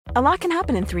A lot can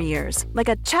happen in 3 years, like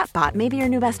a chatbot may be your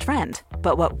new best friend.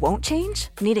 But what won't change?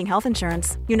 Needing health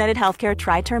insurance. United Healthcare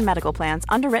Tri-Term Medical Plans,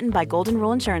 underwritten by Golden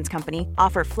Rule Insurance Company,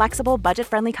 offer flexible,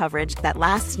 budget-friendly coverage that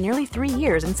lasts nearly 3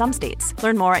 years in some states.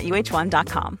 Learn more at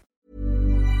uh1.com.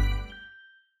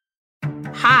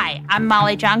 Hi, I'm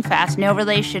Molly Jong-Fast, no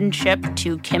relationship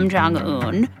to Kim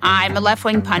Jong-un. I'm a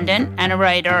left-wing pundit and a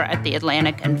writer at The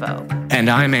Atlantic and Vogue. And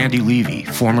I'm Andy Levy,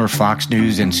 former Fox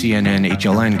News and CNN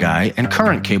HLN guy and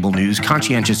current cable news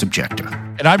conscientious objector.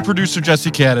 And I'm producer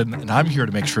Jesse Cannon, and I'm here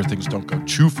to make sure things don't go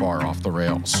too far off the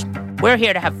rails. We're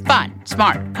here to have fun,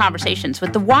 smart conversations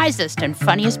with the wisest and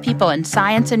funniest people in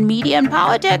science and media and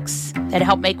politics that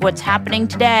help make what's happening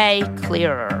today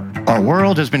clearer. Our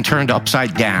world has been turned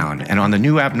upside down, and on the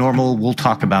New Abnormal, we'll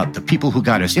talk about the people who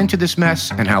got us into this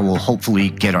mess and how we'll hopefully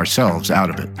get ourselves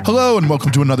out of it. Hello, and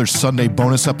welcome to another Sunday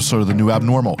bonus episode of the New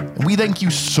Abnormal. And we thank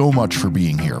you so much for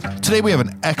being here. Today we have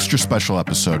an extra special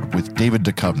episode with David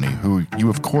Duchovny, who you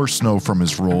of course know from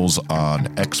his roles on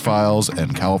X-Files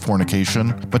and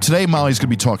Californication. But today Molly's going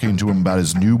to be talking to him about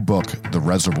his new book, The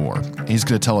Reservoir. He's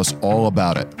going to tell us all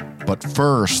about it. But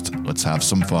first, let's have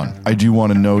some fun. I do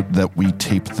want to note that we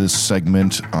taped this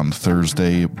segment on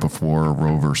Thursday before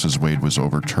Roe versus Wade was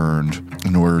overturned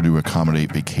in order to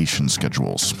accommodate vacation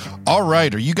schedules. All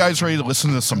right, are you guys ready to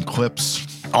listen to some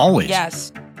clips? Always.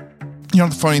 Yes. You know,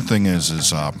 the funny thing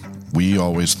is we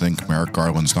always think Merrick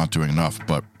Garland's not doing enough,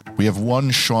 but we have one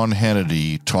Sean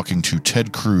Hannity talking to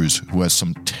Ted Cruz, who has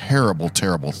some terrible,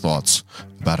 terrible thoughts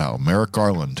about how Merrick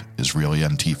Garland is really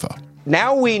Antifa.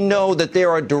 Now we know that there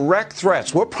are direct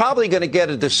threats. We're probably going to get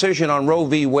a decision on Roe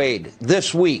v. Wade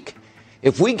this week.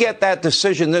 If we get that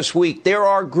decision this week, there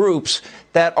are groups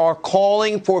that are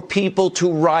calling for people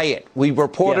to riot. We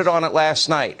reported on it last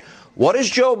night. What is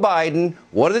Joe Biden,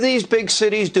 what are these big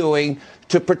cities doing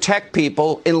to protect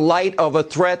people in light of a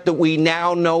threat that we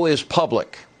now know is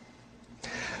public?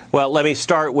 Well, let me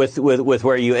start with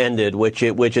where you ended, which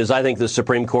is I think the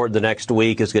Supreme Court the next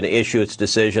week is going to issue its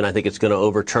decision. I think it's going to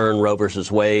overturn Roe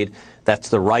versus Wade. That's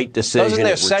the right decision. Doesn't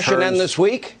their session end this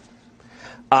week?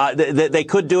 They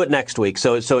could do it next week.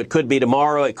 So it could be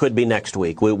tomorrow. It could be next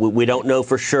week. We don't know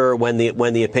for sure when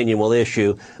the opinion will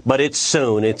issue, but it's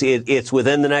soon. It's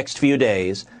within the next few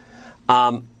days.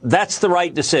 That's the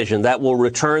right decision. That will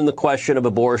return the question of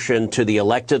abortion to the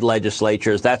elected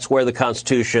legislatures. That's where the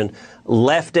Constitution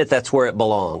left it. That's where it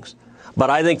belongs.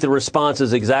 But I think the response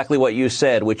is exactly what you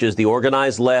said, which is the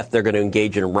organized left. They're going to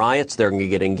engage in riots. They're going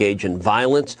to engage in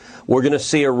violence. We're going to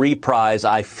see a reprise,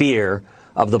 I fear,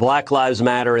 of the Black Lives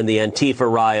Matter and the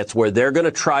Antifa riots, where they're going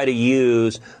to try to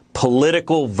use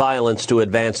political violence to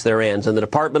advance their ends. And the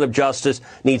Department of Justice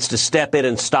needs to step in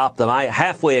and stop them. I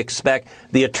halfway expect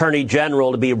the Attorney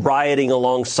General to be rioting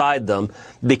alongside them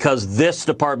because this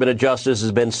Department of Justice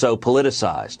has been so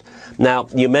politicized. Now,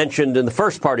 you mentioned in the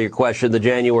first part of your question the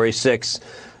January 6th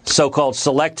so-called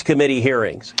select committee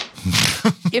hearings.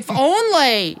 If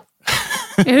only.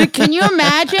 Can you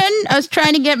imagine us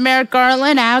trying to get Merrick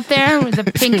Garland out there with a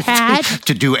pink hat?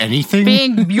 To do anything?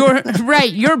 Being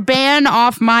your ban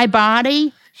off my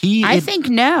body? I think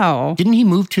no. Didn't he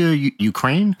move to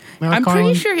Ukraine, Merrick I'm Garland?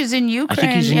 pretty sure he's in Ukraine. I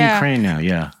think he's in Ukraine now,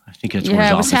 yeah. I think that's where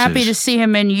his I office was happy is. to see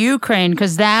him in Ukraine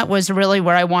because that was really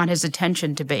where I want his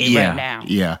attention to be right now.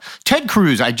 Yeah. Ted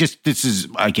Cruz, this is,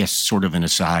 I guess, sort of an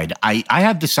aside. I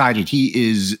have decided he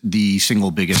is the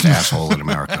single biggest asshole in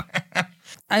America.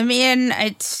 I mean,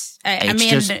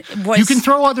 you can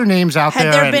throw other names out there.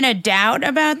 Had there been a doubt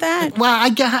about that? Well,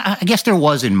 I guess there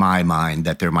was in my mind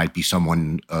that there might be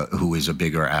someone who is a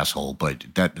bigger asshole, but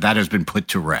that has been put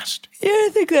to rest. Yeah, I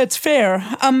think that's fair.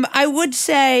 I would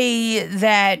say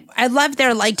that I love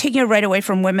their taking it right away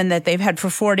from women that they've had for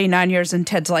 49 years, and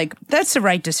Ted's like, that's the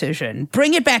right decision.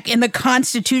 Bring it back in the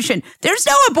Constitution. There's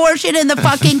no abortion in the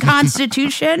fucking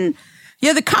Constitution.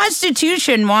 Yeah, the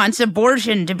Constitution wants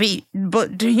abortion to be, we're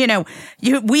going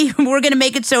to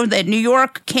make it so that New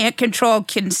York can't control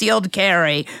concealed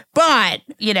carry. But,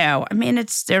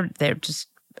 they're just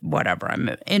whatever. I'm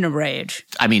in a rage.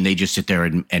 I mean, they just sit there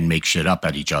and make shit up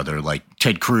at each other. Like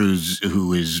Ted Cruz,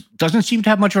 who doesn't seem to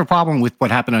have much of a problem with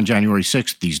what happened on January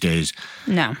 6th these days.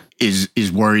 No.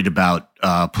 Is worried about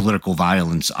political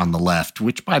violence on the left,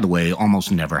 which, by the way,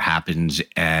 almost never happens.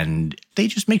 And they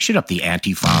just make shit up. The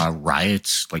Antifa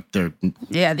riots, the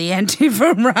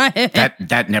Antifa riot.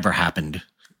 That never happened.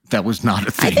 That was not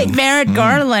a thing. I think Merrick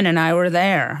Garland and I were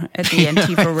there at the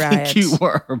Antifa riots. I think you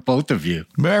were, both of you.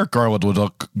 Merrick Garland would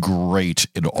look great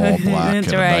in all black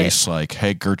and right. a nice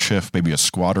handkerchief, maybe a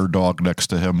squatter dog next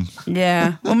to him.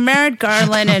 Yeah. Well, Merrick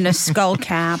Garland in a skull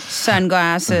cap,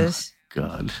 sunglasses.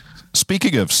 God.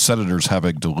 Speaking of senators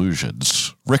having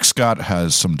delusions, Rick Scott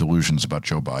has some delusions about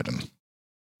Joe Biden.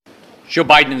 Joe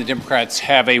Biden and the Democrats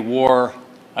have a war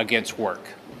against work.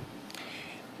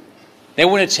 They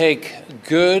want to take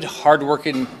good,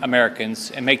 hardworking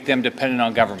Americans and make them dependent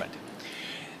on government.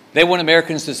 They want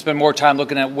Americans to spend more time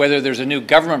looking at whether there's a new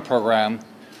government program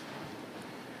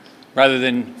rather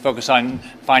than focus on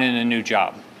finding a new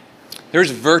job.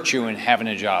 There's virtue in having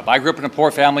a job. I grew up in a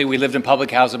poor family. We lived in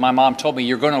public housing. My mom told me,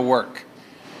 you're going to work.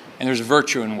 And there's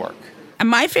virtue in work. And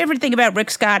my favorite thing about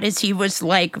Rick Scott is he was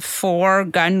like for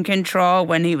gun control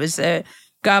when he was a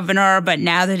governor, but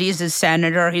now that he's a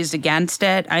senator, he's against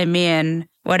it. I mean,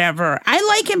 whatever. I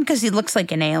like him because he looks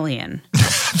like an alien.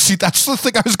 See, that's the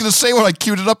thing I was going to say when I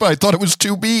queued it up, and I thought it was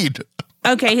too mean.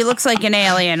 Okay, he looks like an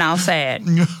alien, I'll say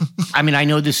it. I mean, I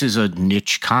know this is a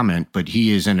niche comment, but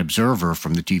he is an observer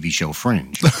from the TV show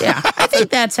Fringe. Yeah, I think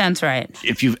that sounds right.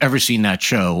 If you've ever seen that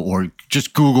show, or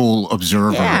just Google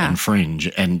Observer and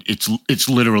Fringe, and it's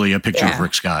literally a picture of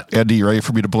Rick Scott. Andy, you ready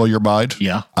for me to blow your mind?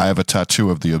 Yeah. I have a tattoo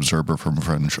of the Observer from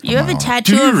Fringe. You have a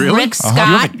tattoo of Rick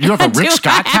Scott? You have a Rick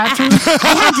Scott tattoo?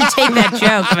 I had to take that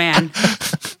joke, man.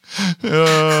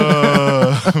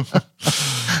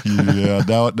 Yeah,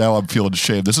 now I'm feeling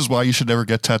ashamed. This is why you should never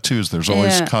get tattoos. There's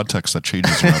always context that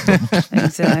changes around them.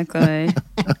 Exactly.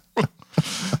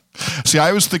 See,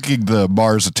 I was thinking the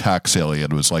Mars attacks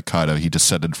alien was like kind of he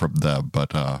descended from them,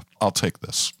 but I'll take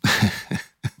this.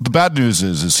 The bad news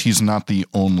is he's not the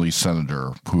only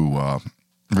senator who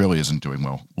really isn't doing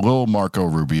well. Lil Marco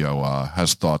Rubio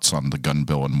has thoughts on the gun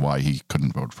bill and why he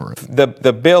couldn't vote for it.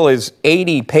 The bill is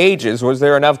 80 pages. Was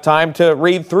there enough time to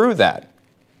read through that?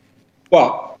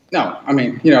 Well, no. I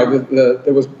mean,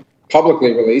 it was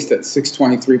publicly released at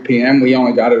 6:23 p.m. We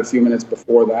only got it a few minutes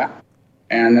before that.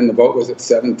 And then the vote was at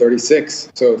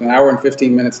 7:36. So it's an hour and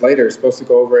 15 minutes later. It's supposed to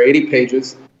go over 80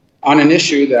 pages on an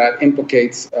issue that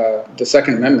implicates the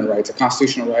Second Amendment rights, a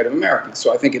constitutional right of Americans.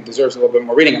 So I think it deserves a little bit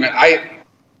more reading. I mean, it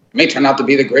may turn out to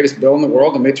be the greatest bill in the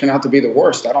world. It may turn out to be the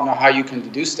worst. I don't know how you can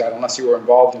deduce that unless you were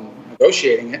involved in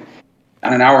negotiating it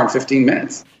on an hour and 15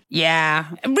 minutes. Yeah,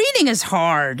 reading is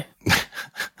hard.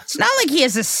 It's not like he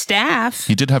has a staff.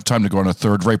 He did have time to go on a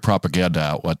third-rate propaganda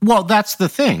outlet. Well, that's the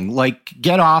thing. Like,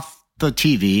 get off the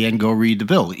TV and go read the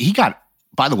bill.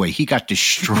 By the way, he got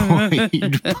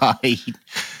destroyed by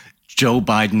Joe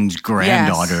Biden's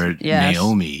granddaughter,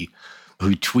 Naomi,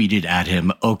 who tweeted at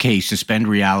him, okay, suspend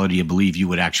reality and believe you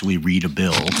would actually read a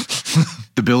bill.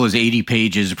 The bill is 80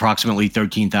 pages, approximately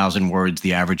 13,000 words.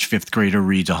 The average fifth grader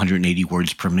reads 180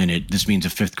 words per minute. This means a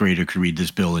fifth grader could read this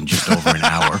bill in just over an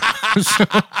hour. So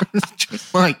it's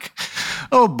just like,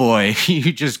 oh boy,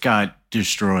 you just got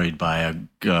destroyed by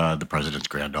the president's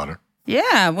granddaughter.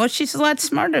 Yeah, well, she's a lot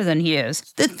smarter than he is.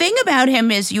 The thing about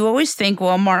him is you always think,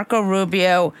 well, Marco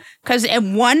Rubio, because at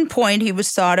one point he was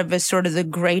thought of as sort of the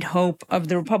great hope of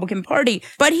the Republican Party,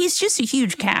 but he's just a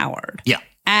huge coward. Yeah.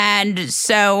 And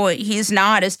so he's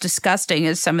not as disgusting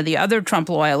as some of the other Trump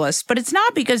loyalists, but it's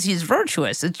not because he's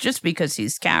virtuous. It's just because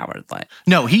he's cowardly.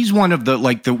 No, he's one of the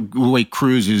way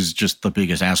Cruz is just the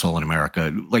biggest asshole in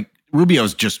America. Like,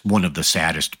 Rubio's just one of the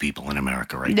saddest people in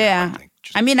America right now.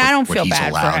 I mean, I don't feel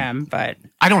bad for him, but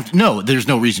I don't know. There's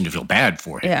no reason to feel bad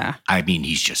for him. Yeah. I mean,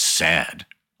 he's just sad,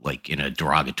 like in a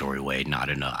derogatory way, not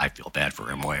in a I feel bad for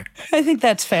him way. I think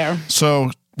that's fair.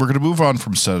 So we're going to move on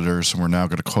from senators, and we're now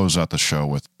going to close out the show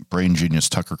with brain genius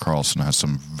Tucker Carlson has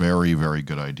some very, very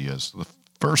good ideas. The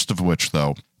first of which,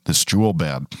 though, this jewel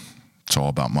ban. It's all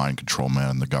about mind control, man,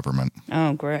 and the government.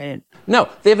 Oh, great. No,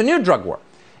 they have a new drug war.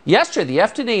 Yesterday,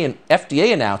 the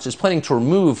FDA announced it's planning to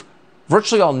remove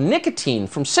virtually all nicotine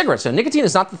from cigarettes. Now, nicotine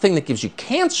is not the thing that gives you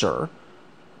cancer.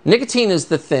 Nicotine is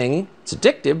the thing, it's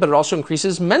addictive, but it also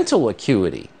increases mental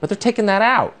acuity. But they're taking that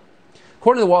out.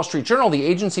 According to the Wall Street Journal, the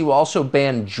agency will also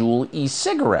ban Juul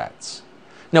e-cigarettes.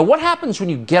 Now, what happens when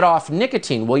you get off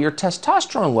nicotine? Well, your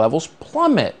testosterone levels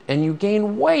plummet and you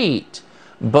gain weight,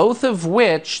 both of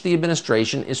which the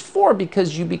administration is for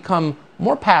because you become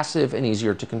more passive and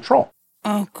easier to control.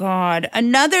 Oh, God.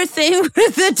 Another thing with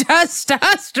the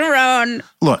testosterone.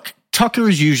 Look, Tucker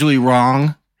is usually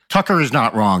wrong. Tucker is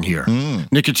not wrong here.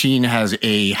 Nicotine has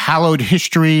a hallowed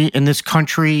history in this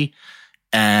country,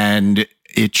 and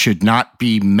it should not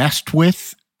be messed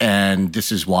with. And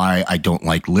this is why I don't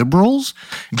like liberals.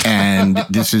 And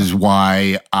this is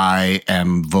why I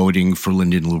am voting for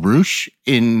Lyndon LaRouche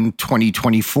in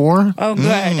 2024. Oh, good.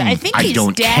 I think he's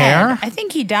don't dead. care. I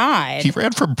think he died. He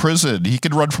ran from prison. He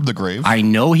can run from the grave. I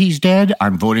know he's dead.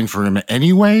 I'm voting for him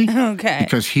anyway. Okay.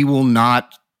 Because he will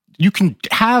not You can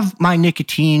have my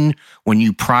nicotine when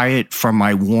you pry it from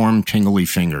my warm, tingly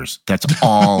fingers. That's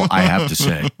all I have to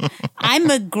say.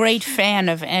 I'm a great fan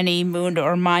of any mood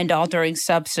or mind-altering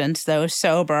substance, though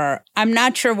sober. I'm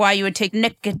not sure why you would take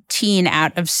nicotine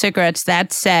out of cigarettes.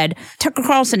 That said, Tucker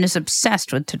Carlson is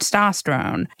obsessed with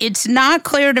testosterone. It's not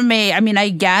clear to me. I mean, I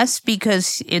guess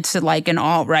because it's like an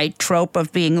alt-right trope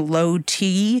of being low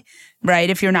T,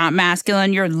 right? If you're not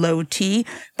masculine, you're low T.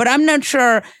 But I'm not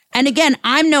sure. And again,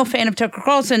 I'm no fan of Tucker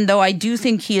Carlson, though I do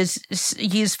think he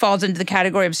falls into the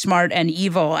category of smart and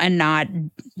evil and not,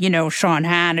 Sean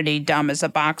Hannity, dumb as a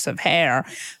box of hair.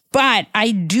 But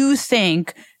I do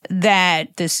think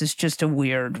that this is just a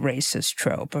weird racist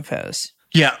trope of his.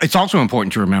 Yeah, it's also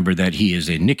important to remember that he is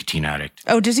a nicotine addict.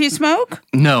 Oh, does he smoke?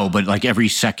 No, but like every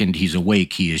second he's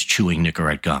awake, he is chewing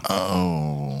Nicorette gum.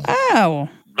 Oh.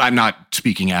 I'm not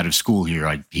speaking out of school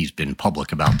here. He's been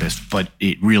public about this, but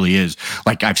it really is.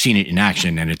 Like, I've seen it in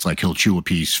action, and it's like he'll chew a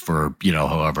piece for,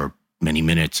 however many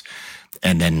minutes,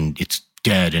 and then it's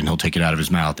dead, and he'll take it out of his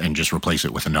mouth and just replace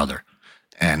it with another.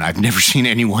 And I've never seen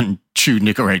anyone chew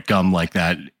Nicorette gum like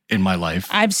that in my life.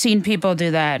 I've seen people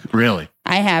do that. Really?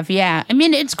 I have, yeah. I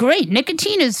mean, it's great.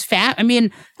 Nicotine is fat. I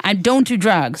mean, I don't do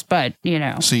drugs, but,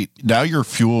 See, now you're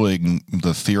fueling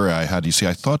the theory I had. You see,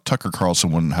 I thought Tucker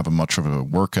Carlson wouldn't have much of a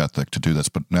work ethic to do this,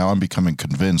 but now I'm becoming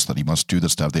convinced that he must do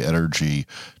this to have the energy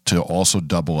to also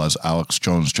double as Alex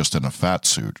Jones just in a fat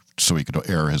suit so he could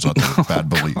air his other bad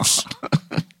beliefs.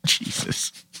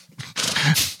 Jesus.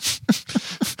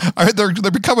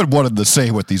 They're becoming one and the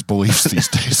same with these beliefs these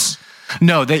days.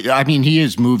 No, he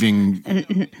is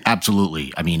moving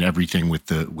absolutely. I mean, everything with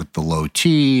the low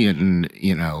T, and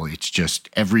it's just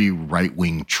every right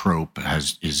wing trope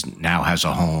now has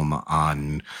a home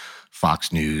on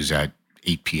Fox News at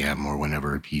 8 p.m. or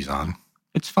whenever he's on.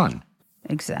 It's fun.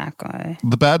 Exactly.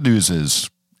 The bad news is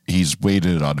he's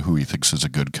weighted on who he thinks is a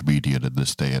good comedian in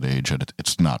this day and age, and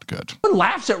it's not good. No one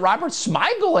laughs at Robert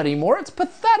Smigel anymore. It's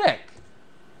pathetic.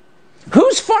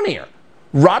 Who's funnier,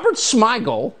 Robert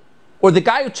Smigel or the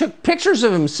guy who took pictures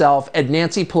of himself at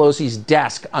Nancy Pelosi's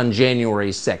desk on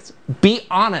January 6th? Be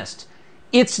honest.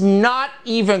 It's not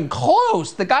even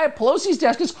close. The guy at Pelosi's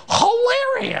desk is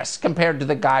hilarious compared to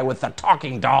the guy with the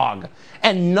talking dog.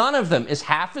 And none of them is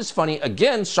half as funny,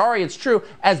 again, sorry it's true,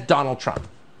 as Donald Trump.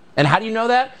 And how do you know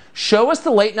that? Show us the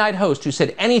late night host who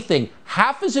said anything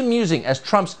half as amusing as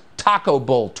Trump's taco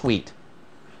bowl tweet.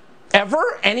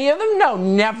 Ever? Any of them? No,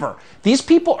 never. These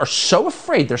people are so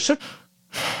afraid. They're so...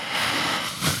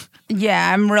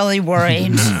 Yeah, I'm really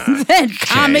worried that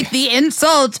comic the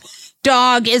insult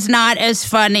dog is not as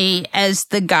funny as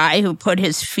the guy who put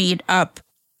his feet up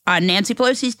on Nancy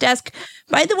Pelosi's desk.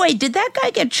 By the way, did that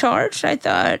guy get charged? I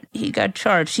thought he got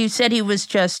charged. He said he was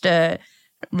just a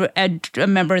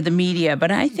member of the media, but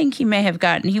I think he may have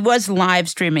he was live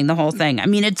streaming the whole thing. I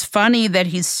mean, it's funny that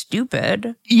he's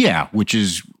stupid. Yeah, which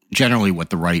is generally what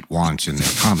the right wants in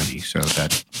their comedy, so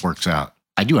that works out.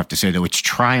 I do have to say, though, it's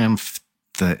triumph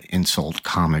the insult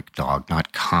comic dog,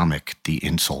 not comic the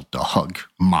insult dog,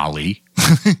 Molly.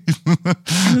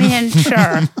 I mean,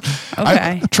 sure.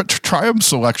 Okay. Triumph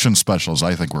selection specials,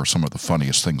 I think, were some of the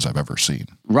funniest things I've ever seen.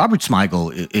 Robert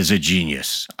Smigel is a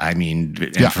genius. I mean,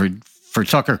 yeah. For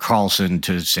Tucker Carlson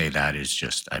to say that is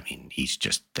just,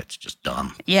 that's just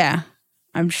dumb. Yeah.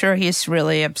 I'm sure he's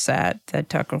really upset that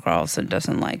Tucker Carlson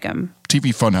doesn't like him.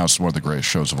 TV Funhouse is one of the greatest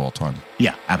shows of all time.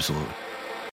 Yeah, absolutely.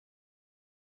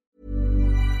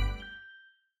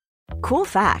 Cool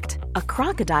fact, a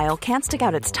crocodile can't stick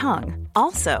out its tongue.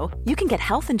 Also, you can get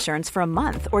health insurance for a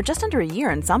month or just under a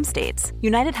year in some states.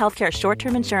 United Healthcare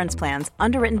short-term insurance plans,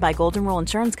 underwritten by Golden Rule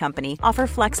Insurance Company, offer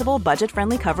flexible,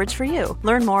 budget-friendly coverage for you.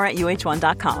 Learn more at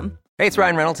uh1.com. Hey, it's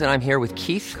Ryan Reynolds, and I'm here with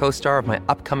Keith, co-star of my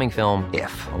upcoming film,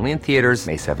 If, only in theaters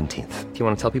May 17th. Do you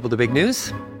want to tell people the big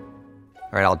news?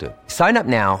 All right, I'll do it. Sign up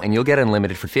now and you'll get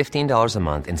unlimited for $15 a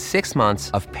month and 6 months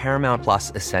of Paramount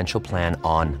Plus Essential Plan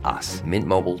on us.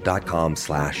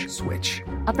 MintMobile.com/switch.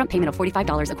 Upfront payment of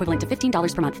 $45 equivalent to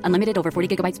 $15 per month. Unlimited over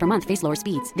 40 gigabytes per month. Face lower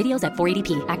speeds. Videos at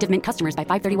 480p. Active Mint customers by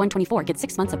 531.24 get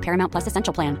 6 months of Paramount Plus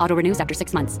Essential Plan. Auto renews after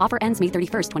 6 months. Offer ends May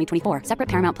 31st, 2024. Separate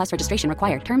Paramount Plus registration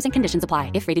required. Terms and conditions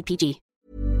apply if rated PG.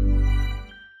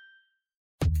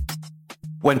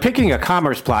 When picking a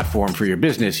commerce platform for your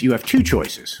business, you have two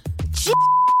choices.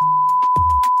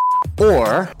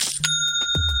 Or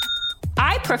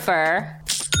I prefer.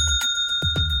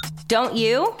 Don't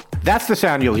you? That's the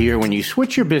sound you'll hear when you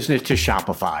switch your business to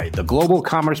Shopify, the global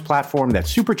commerce platform that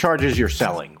supercharges your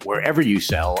selling wherever you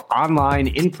sell, online,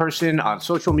 in person, on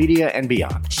social media, and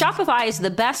beyond. Shopify is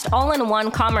the best all-in-one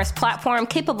commerce platform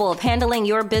capable of handling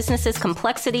your business's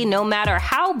complexity no matter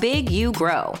how big you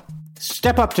grow.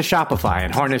 Step up to Shopify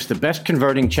and harness the best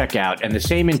converting checkout and the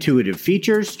same intuitive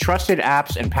features, trusted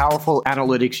apps, and powerful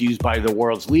analytics used by the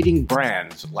world's leading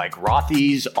brands like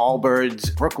Rothy's,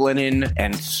 Allbirds, Brooklinen,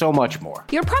 and so much more.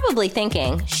 You're probably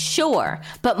thinking, sure,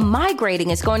 but migrating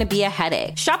is going to be a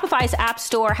headache. Shopify's App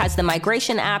Store has the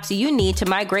migration apps you need to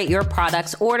migrate your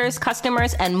products, orders,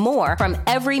 customers, and more from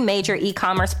every major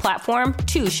e-commerce platform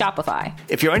to Shopify.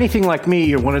 If you're anything like me,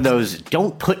 you're one of those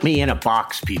don't put me in a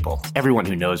box people. Everyone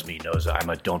who knows me knows I'm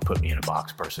a don't put me in a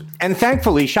box person. And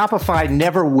thankfully, Shopify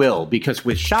never will, because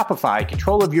with Shopify,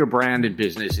 control of your brand and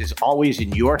business is always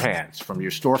in your hands, from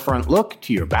your storefront look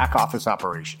to your back office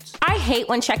operations. I hate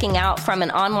when checking out from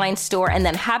an online store and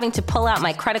then having to pull out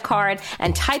my credit card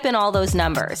and type in all those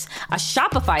numbers. A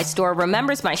Shopify store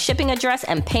remembers my shipping address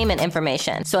and payment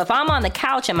information. So if I'm on the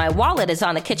couch and my wallet is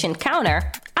on the kitchen counter,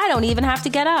 I don't even have to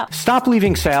get up. Stop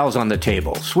leaving sales on the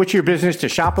table. Switch your business to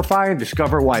Shopify and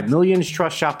discover why millions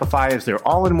trust Shopify as their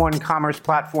all-in-one commerce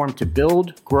platform to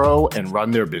build, grow, and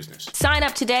run their business. Sign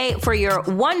up today for your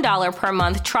 $1 per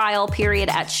month trial period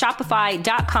at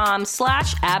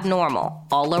shopify.com/abnormal,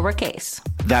 all lowercase.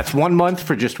 That's 1 month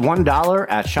for just $1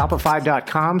 at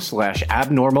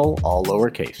shopify.com/abnormal, all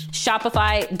lowercase.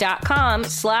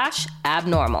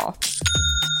 Shopify.com/abnormal.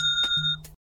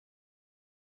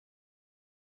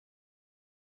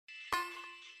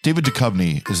 David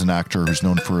Duchovny is an actor who's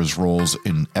known for his roles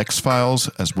in X-Files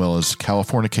as well as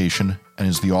Californication, and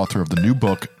is the author of the new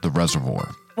book, The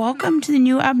Reservoir. Welcome to the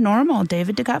new Abnormal,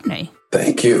 David Duchovny.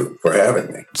 Thank you for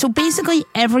having me. So basically,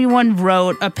 everyone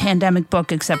wrote a pandemic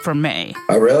book except for me.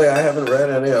 Oh, really? I haven't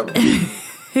read any of them.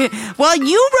 Well,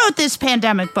 you wrote this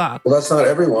pandemic book. Well, that's not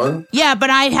everyone. Yeah, but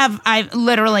I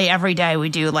literally every day we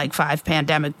do like 5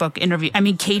 pandemic book interviews. I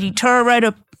mean, Katie Tur wrote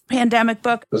a pandemic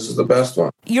book. This is the best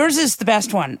one. Yours is the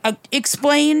best one.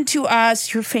 Explain to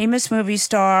us your famous movie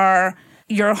star,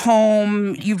 your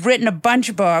home. You've written a bunch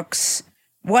of books.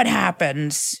 What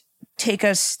happens? Take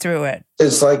us through it.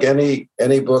 It's like any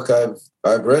book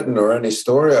I've written or any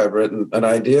story I've written. An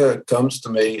idea comes to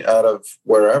me out of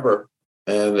wherever.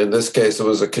 And in this case, it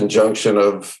was a conjunction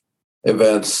of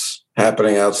events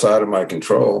happening outside of my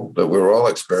control that we were all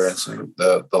experiencing,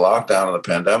 the lockdown and the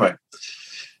pandemic.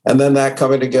 And then that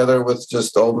coming together with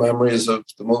just old memories of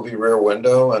the movie Rear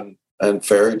Window and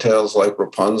fairy tales like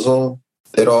Rapunzel.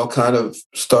 It all kind of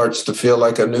starts to feel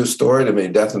like a new story to me.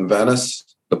 Death in Venice,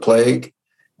 the plague,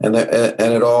 and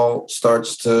it all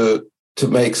starts to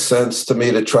make sense to me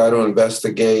to try to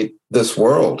investigate this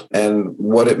world and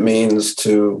what it means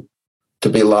to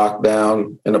be locked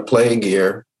down in a plague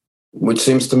year, which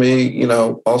seems to me,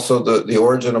 also the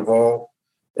origin of all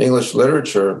English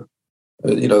literature.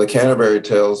 The Canterbury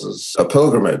Tales is a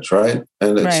pilgrimage, right?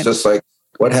 And it's just like,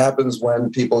 what happens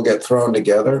when people get thrown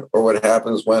together, or what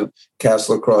happens when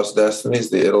Castle Across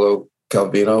Destinies, the Italo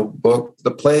Calvino book,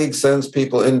 the plague sends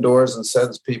people indoors and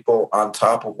sends people on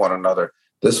top of one another.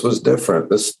 This was different.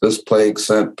 This plague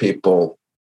sent people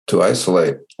to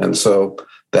isolate. And so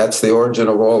that's the origin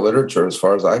of all literature, as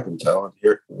far as I can tell. And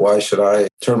here, why should I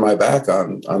turn my back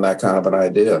on that kind of an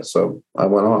idea? So I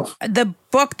went off. The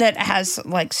book that has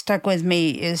stuck with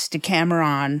me is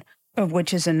Decameron,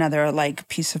 which is another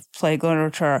piece of plague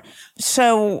literature.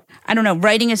 So I don't know,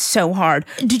 writing is so hard.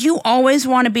 Did you always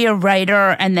want to be a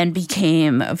writer and then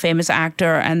became a famous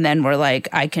actor and then were like,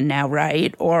 I can now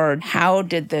write? Or how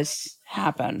did this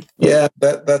happen? Yeah,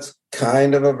 that's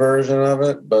kind of a version of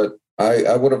it, but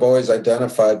I would have always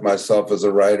identified myself as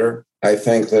a writer. I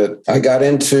think that I got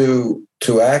into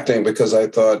acting because I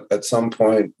thought at some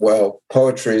point, well,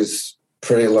 poetry's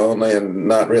pretty lonely and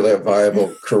not really a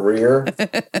viable career.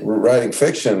 Writing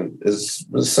fiction is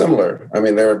similar. I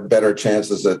mean, there are better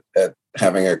chances at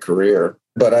having a career.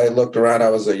 But I looked around, I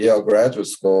was at Yale Graduate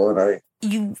School, and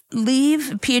You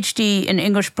leave a PhD in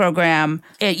English program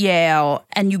at Yale,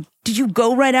 and did you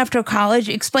go right after college?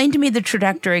 Explain to me the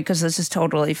trajectory, because this is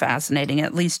totally fascinating,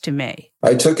 at least to me.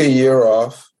 I took a year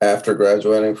off after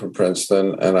graduating from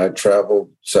Princeton, and I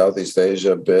traveled Southeast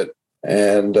Asia a bit.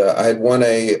 And I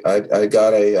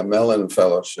got a Mellon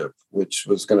Fellowship, which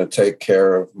was going to take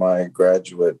care of my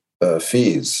graduate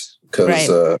fees, because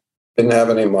I didn't have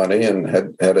any money and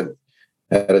had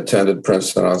attended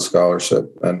Princeton on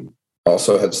scholarship and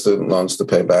also had student loans to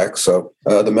pay back. So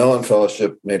the Mellon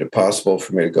Fellowship made it possible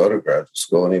for me to go to graduate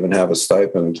school and even have a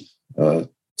stipend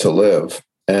to live.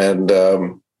 And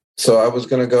so I was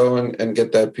going to go and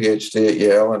get that PhD at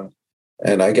Yale.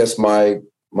 And I guess my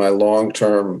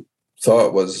long-term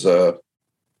thought was, as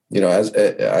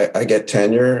I get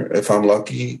tenure if I'm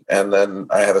lucky, and then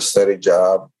I have a steady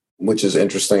job, which is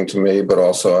interesting to me, but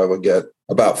also I would get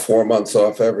about 4 months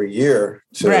off every year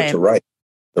to write.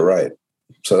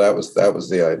 So that was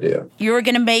the idea. You were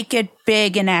going to make it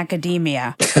big in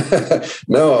academia.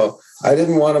 No, I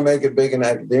didn't want to make it big in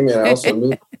academia. I also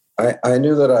knew I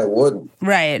knew that I wouldn't.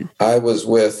 Right. I was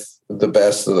with the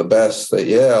best of the best at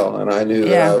Yale, and I knew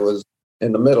that I was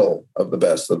in the middle of the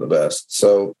best of the best.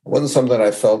 So it wasn't something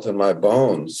I felt in my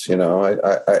bones. You know,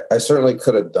 I certainly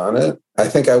could have done it. I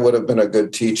think I would have been a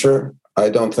good teacher. I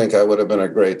don't think I would have been a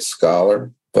great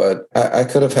scholar, but I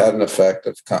could have had an effect.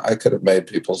 I could have made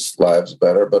people's lives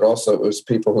better, but also it was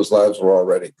people whose lives were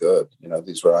already good. You know,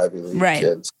 these were Ivy League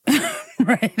kids.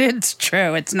 Right. It's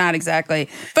true. It's not exactly.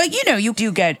 But, you know, you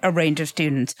do get a range of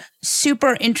students.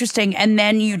 Super interesting. And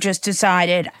then you just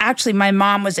decided, actually, my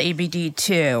mom was ABD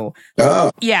too. Oh.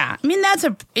 Yeah. I mean,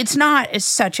 it's not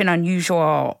such an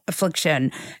unusual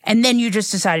affliction. And then you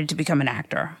just decided to become an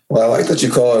actor. Well, I like that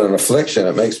you call it an affliction.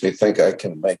 It makes me think I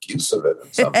can make use of it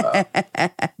somehow.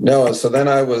 No. So then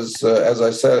I was, as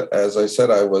I said,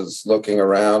 I was looking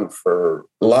around for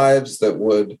lives that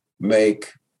would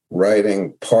make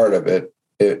writing part of it.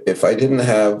 If I didn't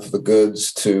have the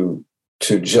goods to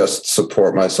just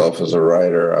support myself as a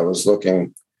writer, I was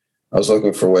looking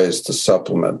for ways to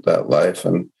supplement that life.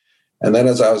 And then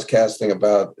as I was casting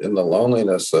about in the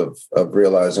loneliness of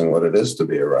realizing what it is to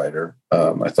be a writer,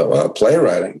 I thought, well,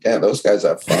 playwriting, yeah, those guys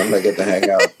have fun. They get to hang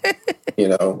out, you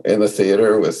know, in the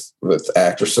theater with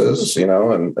actresses, you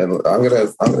know, and I'm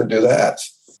gonna do that.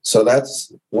 So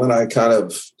that's when I kind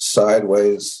of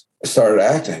sideways started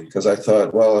acting, because I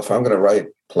thought, well, if I'm going to write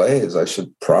plays, I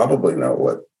should probably know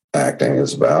what acting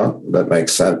is about. That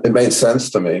makes sense. It made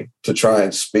sense to me to try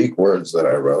and speak words that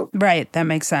I wrote. Right. That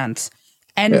makes sense.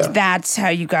 And that's how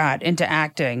you got into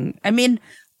acting. I mean,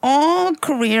 all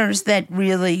careers that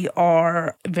really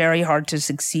are very hard to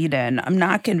succeed in, I'm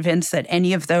not convinced that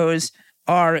any of those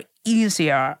are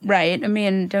easier, right? I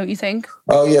mean, don't you think?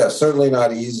 Oh, yeah, certainly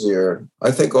not easier. I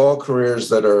think all careers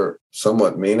that are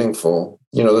somewhat meaningful,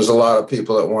 you know, there's a lot of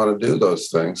people that want to do those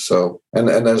things. So, and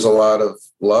there's a lot of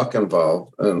luck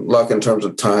involved, and luck in terms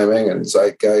of timing and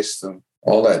zeitgeist and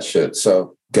all that shit.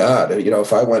 So, God, you know,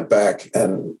 if I went back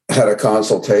and had a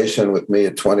consultation with me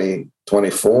at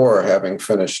 24, having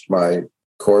finished my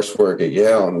coursework at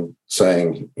Yale and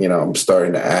saying, you know, I'm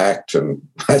starting to act, and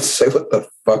I'd say, what the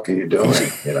fuck are you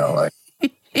doing? You know, like.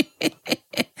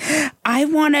 I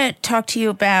want to talk to you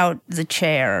about The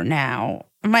Chair now.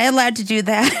 Am I allowed to do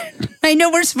that? I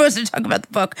know we're supposed to talk about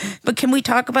the book, but can we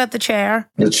talk about The Chair?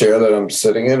 The chair that I'm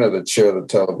sitting in, or the chair of the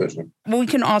television? Well, we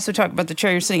can also talk about the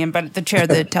chair you're sitting in, but the chair of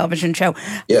the television show.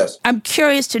 Yes. I'm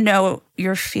curious to know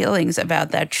your feelings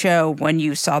about that show when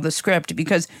you saw the script,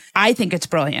 because I think it's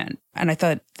brilliant. And I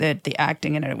thought that the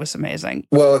acting in it was amazing.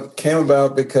 Well, it came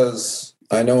about because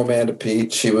I know Amanda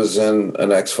Peet. She was in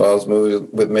an X-Files movie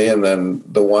with me, and then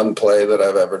the one play that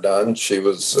I've ever done, she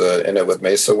was in it with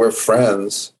me. So we're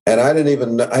friends. And I didn't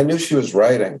even know, I knew she was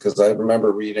writing, because I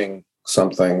remember reading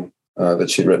something that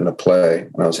she'd written a play,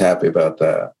 and I was happy about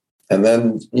that. And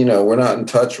then, you know, we're not in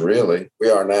touch really. We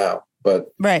are now.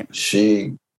 But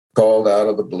she called out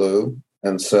of the blue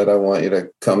and said, I want you to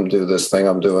come do this thing.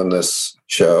 I'm doing this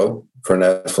show for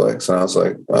Netflix. And I was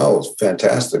like, well, it's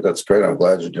fantastic. That's great. I'm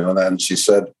glad you're doing that. And she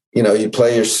said, you know, you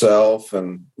play yourself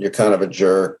and you're kind of a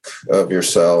jerk of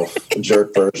yourself, a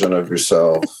jerk version of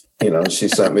yourself. You know, she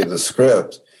sent me the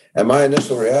script. And my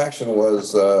initial reaction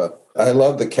was, I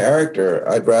love the character.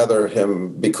 I'd rather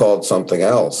him be called something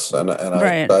else. And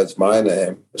besides my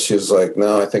name. She was like,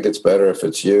 no, I think it's better if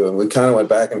it's you. And we kind of went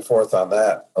back and forth on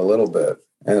that a little bit.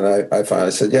 And I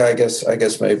finally said, yeah, I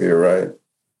guess maybe you're right.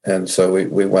 And so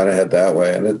we went ahead that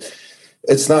way. And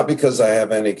it's not because I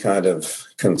have any kind of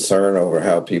concern over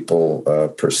how people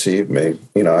perceive me.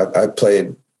 You know, I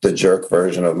played the jerk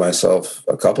version of myself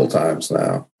a couple times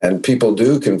now. And people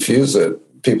do confuse it.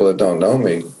 People that don't know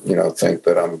me, you know, think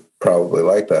that I'm probably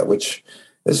like that, which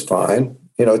is fine.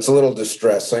 You know, it's a little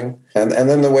distressing. And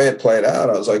then the way it played out,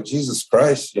 I was like, Jesus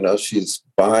Christ, you know, she's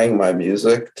buying my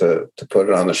music to put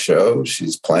it on the show.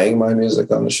 She's playing my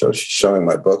music on the show. She's showing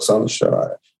my books on the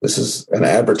show. This is an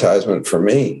advertisement for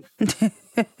me.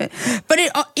 But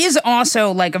it is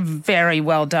also like a very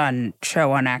well done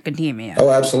show on academia. Oh,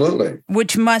 absolutely.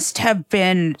 Which must have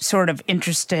been sort of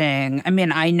interesting. I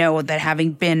mean, I know that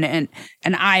having been in,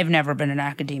 and I've never been in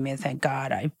academia, thank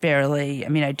God. I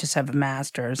just have a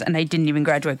master's and I didn't even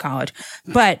graduate college.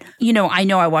 But, you know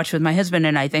I watched with my husband,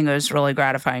 and I think it was really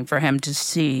gratifying for him to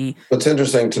see. What's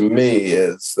interesting to me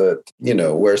is that, you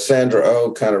know, where Sandra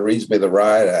Oh kind of reads me the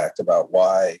riot act about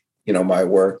why, you know, my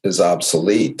work is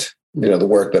obsolete. the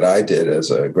work that I did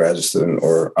as a graduate student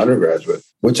or undergraduate,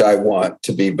 which I want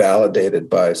to be validated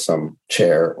by some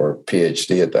chair or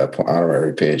PhD at that point,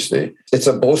 honorary PhD. It's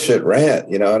a bullshit rant,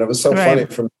 and it was so funny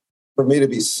for me to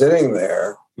be sitting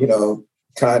there,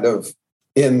 kind of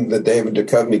in the David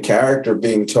Duchovny character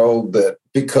being told that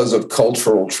because of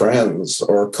cultural trends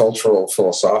or cultural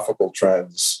philosophical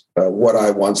trends, what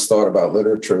I once thought about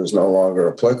literature is no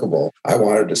longer applicable. I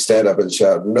wanted to stand up and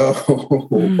shout, no,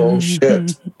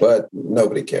 bullshit, but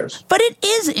nobody cares. But it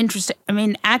is interesting. I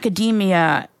mean,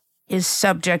 academia is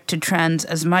subject to trends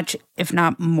as much, if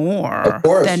not more,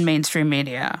 than mainstream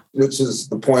media. Which is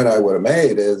the point I would have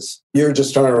made is you're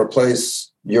just trying to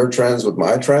replace your trends with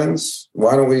my trends.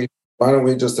 Why don't we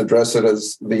just address it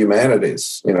as the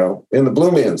humanities, in the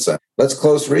Bloomian sense? Let's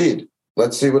close read.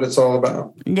 Let's see what it's all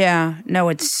about. Yeah, no,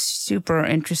 it's super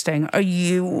interesting. Are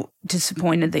you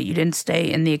disappointed that you didn't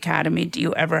stay in the academy? Do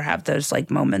you ever have those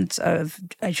moments of,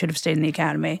 I should have stayed in the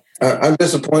academy? I'm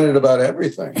disappointed about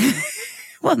everything.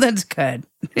 Well, that's good.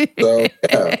 So,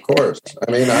 yeah, of course.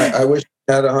 I mean, I wish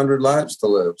I had 100 lives to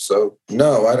live. So,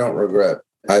 no, I don't regret.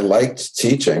 I liked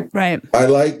teaching. Right. I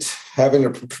liked having to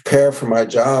prepare for my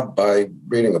job by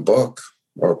reading a book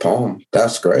or a poem.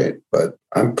 That's great. But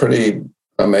I'm pretty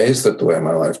amazed at the way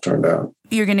my life turned out.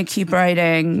 You're going to keep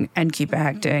writing and keep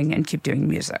acting and keep doing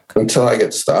music. Until I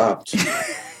get stopped.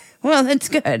 Well, that's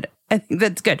good. I think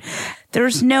that's good.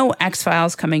 There's no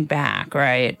X-Files coming back,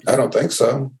 right? I don't think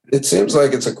so. It seems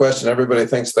like it's a question everybody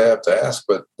thinks they have to ask,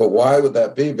 but why would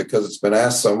that be? Because it's been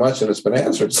asked so much and it's been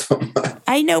answered so much.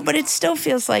 I know, but it still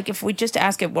feels like if we just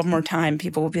ask it one more time,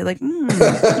 people will be like,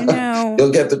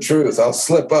 You'll get the truth. I'll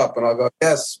slip up and I'll go,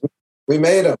 yes, we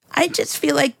made them. I just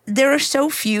feel like there are so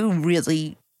few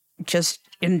really just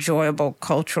enjoyable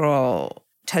cultural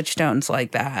touchstones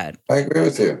like that. I agree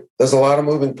with you. There's a lot of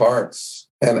moving parts.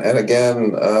 And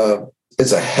again,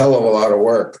 it's a hell of a lot of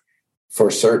work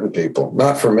for certain people,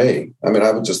 not for me. I mean,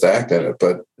 I would just act in it,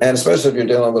 and especially if you're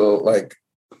dealing with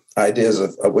ideas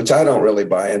of, which I don't really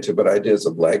buy into, but ideas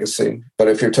of legacy. But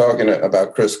if you're talking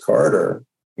about Chris Carter,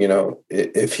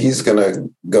 if he's going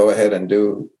to go ahead and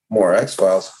do more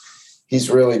X-Files,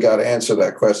 he's really got to answer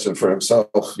that question for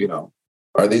himself.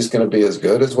 Are these going to be as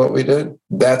good as what we did?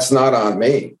 That's not on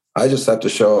me. I just have to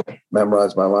show up,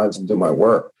 memorize my lines, and do my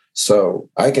work. So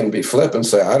I can be flip and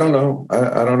say, I don't know.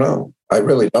 I don't know. I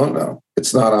really don't know.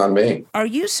 It's not on me. Are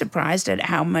you surprised at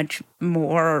how much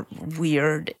more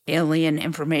weird alien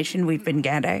information we've been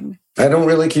getting? I don't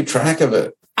really keep track of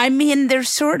it. I mean, there's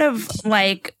sort of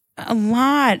a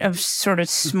lot of sort of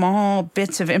small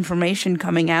bits of information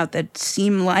coming out that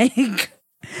seem like,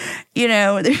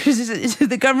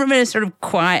 the government is sort of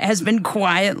has been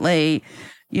quietly,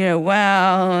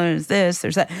 there's this,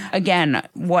 there's that. Again,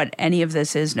 what any of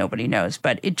this is, nobody knows.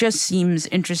 But it just seems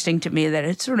interesting to me that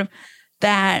it's sort of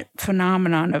that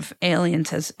phenomenon of aliens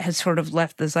has sort of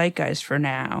left the zeitgeist for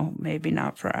now, maybe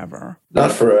not forever.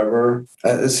 Not forever.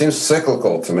 It seems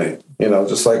cyclical to me,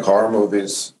 just like horror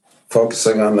movies,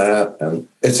 focusing on that. And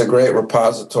it's a great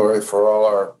repository for all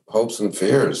our hopes and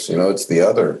fears. It's the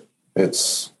other.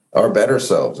 It's our better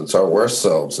selves. It's our worst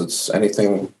selves. It's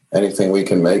anything we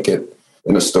can make it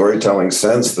in a storytelling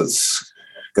sense that's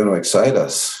going to excite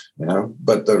us,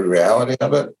 But the reality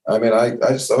of it, I mean, I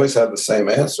just always had the same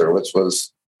answer, which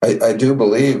was, I do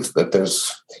believe that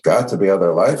there's got to be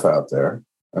other life out there.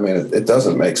 I mean, it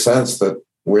doesn't make sense that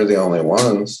we're the only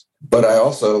ones, but I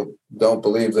also don't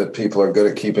believe that people are good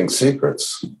at keeping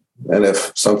secrets. And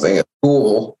if something is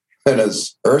cool and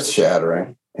is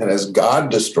earth-shattering and is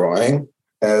God-destroying,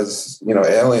 as,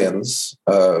 aliens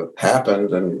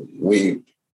happened and we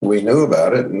knew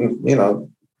about it,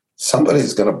 and,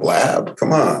 somebody's going to blab.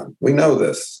 Come on. We know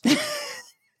this. Am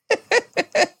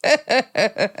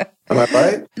I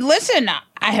right? Listen,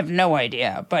 I have no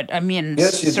idea, but I mean,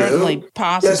 yes, it's certainly do.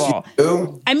 possible. Yes, you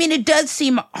do. I mean, it does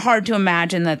seem hard to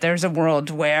imagine that there's a world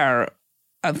where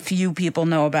a few people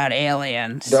know about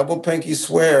aliens. Double pinky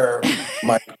swear,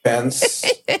 Mike Pence.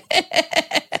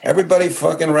 Everybody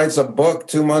fucking writes a book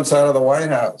 2 months out of the White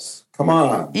House. Come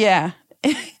on. Yeah.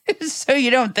 So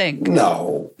you don't think?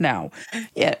 No.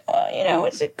 Yeah, well,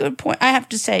 it's a good point. I have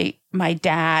to say, my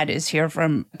dad is here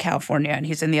from California, and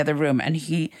he's in the other room, and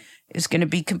he is going to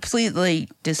be completely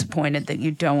disappointed that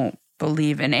you don't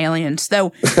believe in aliens,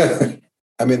 though.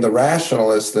 I mean, the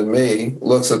rationalist in me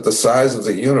looks at the size of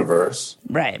the universe.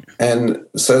 Right. And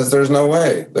says there's no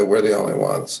way that we're the only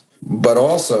ones. But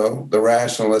also, the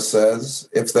rationalist says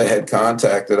if they had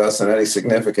contacted us in any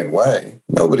significant way,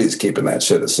 nobody's keeping that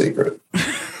shit a secret.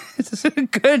 It's a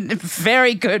good,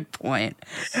 very good point.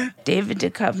 David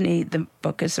Duchovny, the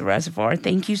book is The Reservoir.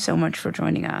 Thank you so much for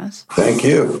joining us. Thank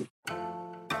you.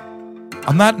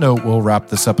 On that note, we'll wrap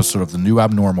this episode of The New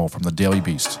Abnormal from The Daily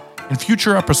Beast. In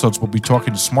future episodes, we'll be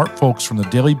talking to smart folks from The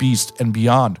Daily Beast and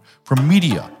beyond, from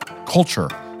media, culture,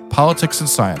 politics, and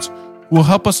science, who will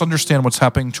help us understand what's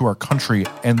happening to our country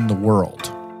and the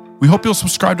world. We hope you'll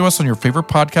subscribe to us on your favorite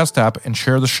podcast app and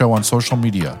share the show on social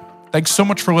media. Thanks so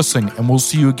much for listening, and we'll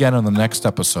see you again on the next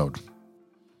episode.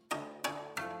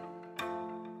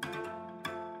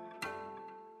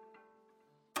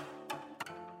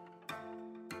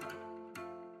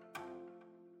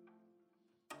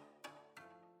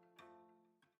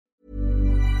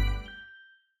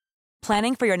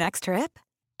 Planning for your next trip?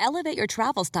 Elevate your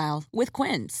travel style with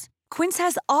Quince. Quince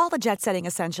has all the jet-setting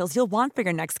essentials you'll want for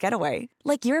your next getaway,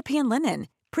 like European linen,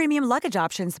 premium luggage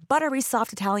options, buttery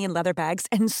soft Italian leather bags,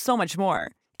 and so much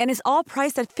more. And is all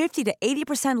priced at 50 to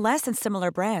 80% less than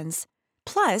similar brands.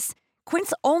 Plus,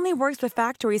 Quince only works with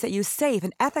factories that use safe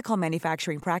and ethical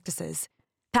manufacturing practices.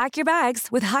 Pack your bags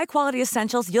with high-quality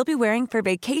essentials you'll be wearing for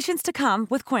vacations to come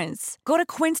with Quince. Go to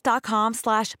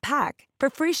quince.com/pack for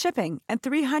free shipping and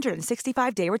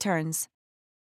 365-day returns.